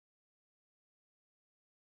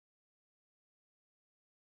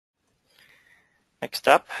Next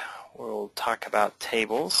up, we'll talk about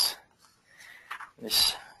tables.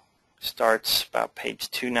 This starts about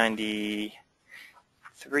page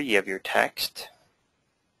 293 of your text.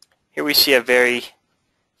 Here we see a very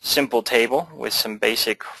simple table with some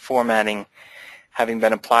basic formatting having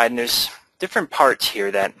been applied, and there's different parts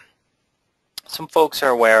here that some folks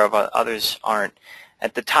are aware of, others aren't.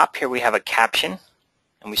 At the top here we have a caption,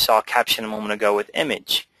 and we saw a caption a moment ago with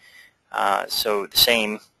image. So the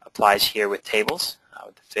same applies here with tables,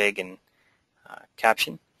 with the fig and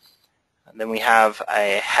caption. And then we have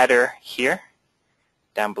a header here.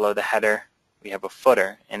 Down below the header we have a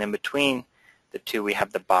footer, and in between the two we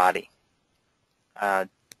have the body.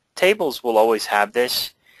 Tables will always have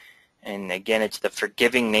this, and again it's the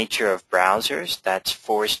forgiving nature of browsers that's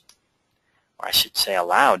forced, or I should say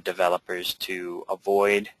allowed, developers to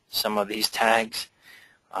avoid some of these tags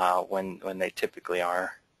when they typically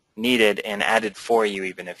are needed and added for you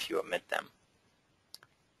even if you omit them.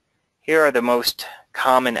 Here are the most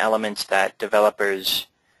common elements that developers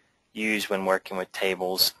use when working with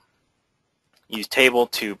tables. Use table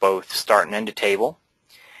to both start and end a table,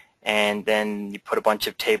 and then you put a bunch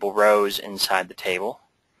of table rows inside the table,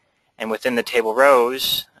 and within the table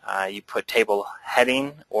rows you put table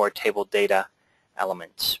heading or table data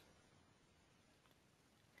elements.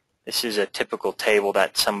 This is a typical table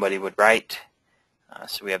that somebody would write.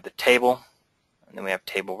 So we have the table, and then we have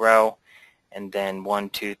table row, and then 1,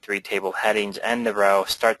 2, 3 table headings, end the row,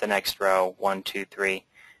 start the next row, 1, 2, 3,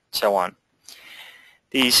 so on.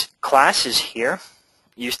 These classes here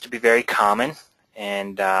used to be very common,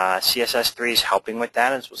 and CSS3 is helping with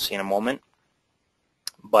that, as we'll see in a moment.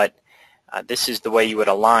 But this is the way you would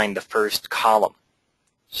align the first column.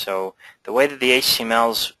 So the way that the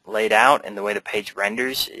HTML is laid out and the way the page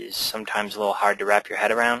renders is sometimes a little hard to wrap your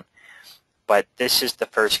head around. But this is the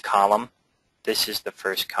first column, this is the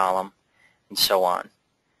first column, and so on.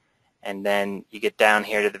 And then you get down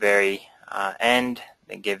here to the very end,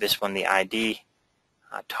 they give this one the ID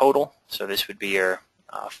total, so this would be your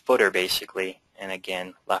footer basically, and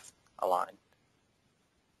again left aligned.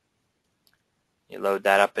 You load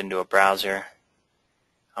that up into a browser.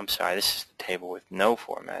 I'm sorry, this is the table with no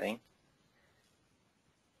formatting.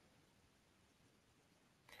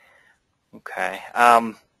 Okay.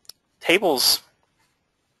 Tables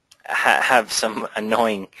have some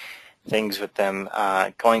annoying things with them,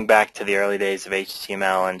 going back to the early days of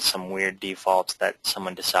HTML and some weird defaults that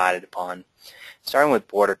someone decided upon. Starting with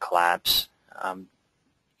border collapse.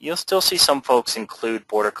 You'll still see some folks include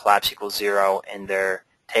border collapse equals 0 in their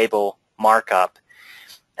table markup,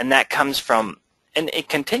 and that comes from, and it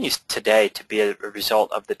continues today to be a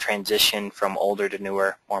result of the transition from older to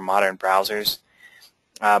newer, more modern browsers.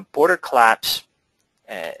 Border collapse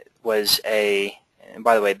was a, and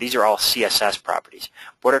by the way, these are all CSS properties.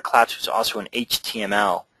 Border collapse was also an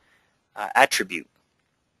HTML attribute.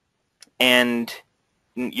 And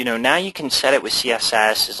you know, now you can set it with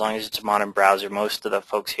CSS as long as it's a modern browser. Most of the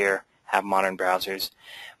folks here have modern browsers.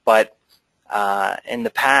 But in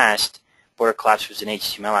the past, border collapse was an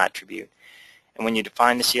HTML attribute. And when you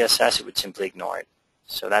define the CSS, it would simply ignore it.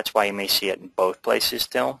 So that's why you may see it in both places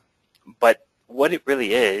still. But what it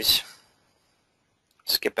really is,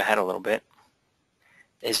 skip ahead a little bit,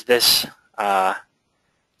 is this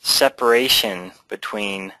separation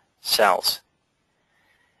between cells.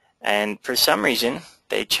 And for some reason,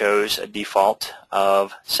 they chose a default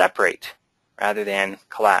of separate rather than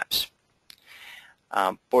collapse.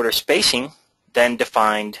 Border spacing then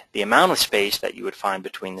defined the amount of space that you would find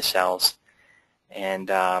between the cells. And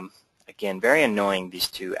again, very annoying, these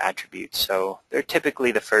two attributes. So they're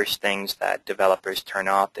typically the first things that developers turn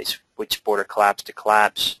off. They switch border collapse to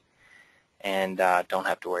collapse, and don't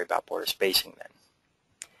have to worry about border spacing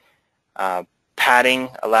then. Padding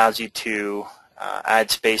allows you to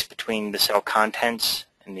add space between the cell contents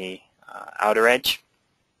and the outer edge.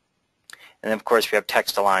 And then of course we have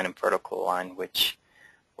text align and vertical align, which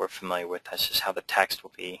we're familiar with. This is how the text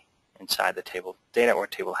will be inside the table data or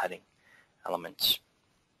table heading elements.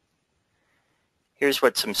 Here's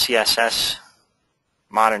what some CSS,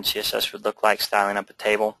 modern CSS would look like, styling up a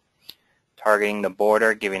table. Targeting the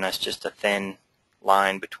border, giving us just a thin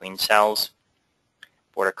line between cells.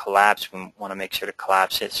 Border collapse, we want to make sure to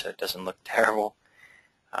collapse it so it doesn't look terrible.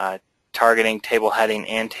 Targeting table heading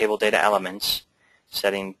and table data elements,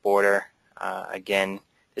 setting border, again,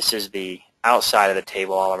 this is the outside of the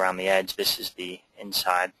table all around the edge, this is the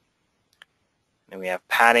inside. Then we have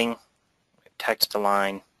padding, text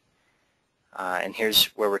align, and here's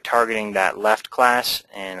where we're targeting that left class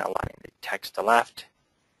and aligning the text to left.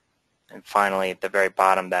 And finally, at the very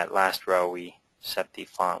bottom, that last row, we set the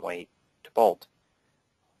font weight to bold.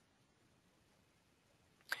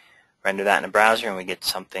 render that in a browser and we get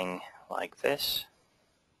something like this.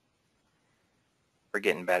 We're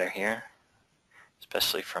getting better here,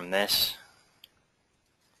 especially from this.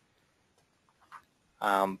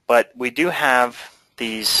 But we do have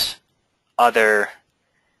these other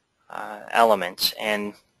elements,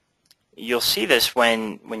 and you'll see this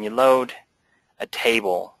when you load a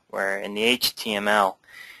table where in the HTML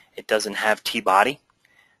it doesn't have t-body.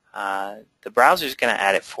 The browser is going to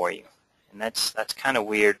add it for you, and that's kind of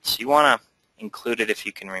weird. So you want to include it if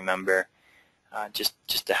you can remember, just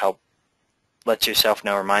to help let yourself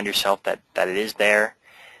know, remind yourself that it is there.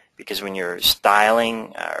 Because when you're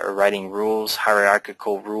styling or writing rules,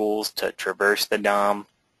 hierarchical rules to traverse the DOM,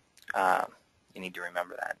 you need to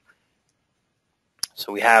remember that.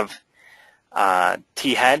 So we have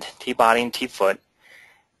t-head, t-body, and t-foot.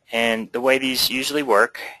 And the way these usually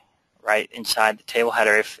work, right inside the table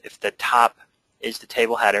header, if the top is the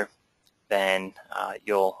table header, then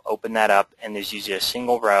you'll open that up, and there's usually a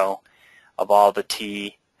single row of all the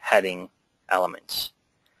t-heading elements,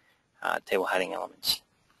 table heading elements.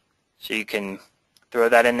 So you can throw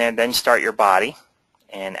that in there, then start your body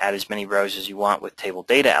and add as many rows as you want with table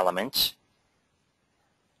data elements.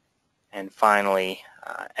 And finally,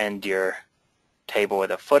 end your table with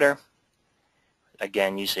a footer.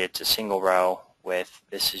 Again, usually it's a single row with,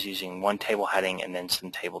 this is using one table heading and then some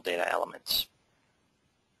table data elements.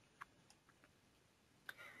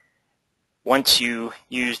 Once you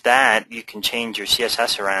use that, you can change your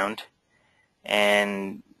CSS around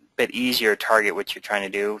and bit easier to target what you're trying to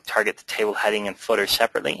do. Target the table heading and footer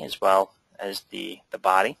separately as well as the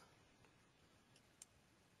body.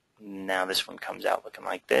 Now this one comes out looking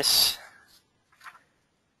like this.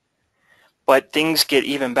 But things get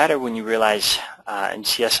even better when you realize in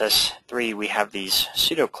CSS 3 we have these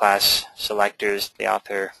pseudo-class selectors. The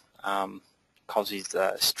author calls these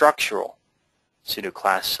structural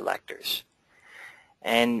pseudo-class selectors.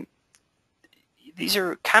 And these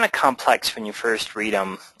are kind of complex when you first read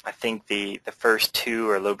them. I think the first two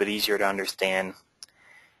are a little bit easier to understand.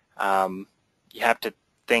 You have to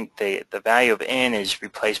think the value of n is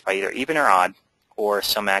replaced by either even or odd, or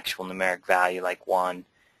some actual numeric value like 1,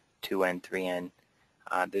 2n, 3n.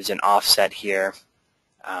 There's an offset here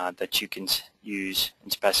that you can use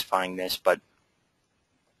in specifying this, but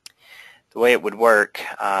the way it would work,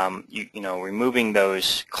 you know, removing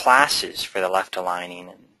those classes for the left aligning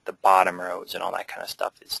and the bottom rows and all that kind of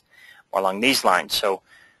stuff is more along these lines. So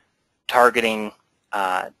targeting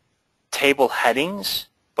table headings,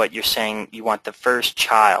 but you're saying you want the first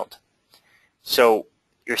child. So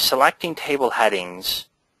you're selecting table headings,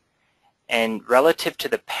 and relative to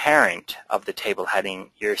the parent of the table heading,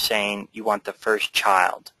 you're saying you want the first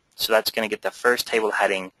child. So that's going to get the first table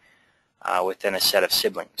heading within a set of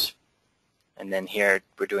siblings. And then here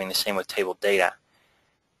we're doing the same with table data.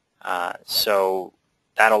 So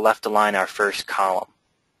that'll left align our first column.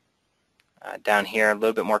 Down here, a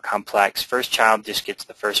little bit more complex. First child just gets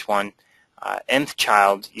the first one. Nth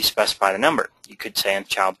child, you specify the number. You could say nth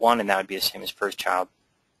child 1, and that would be the same as first child.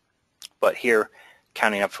 But here,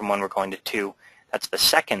 counting up from 1, we're going to 2. That's the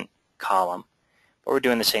second column. But we're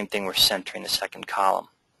doing the same thing. We're centering the second column.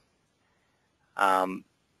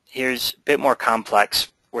 Here's a bit more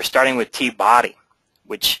complex. We're starting with t-body,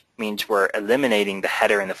 which means we're eliminating the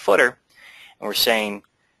header and the footer. And we're saying,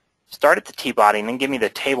 start at the t-body and then give me the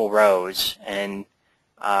table rows, and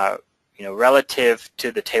you know, relative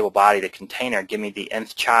to the table body, the container, give me the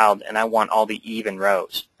nth child, and I want all the even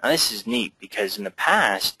rows. Now this is neat because in the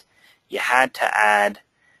past you had to add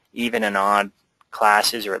even and odd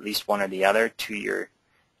classes, or at least one or the other, to your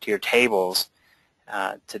tables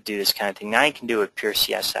to do this kind of thing. Now you can do it with pure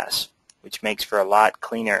CSS, which makes for a lot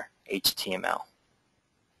cleaner HTML.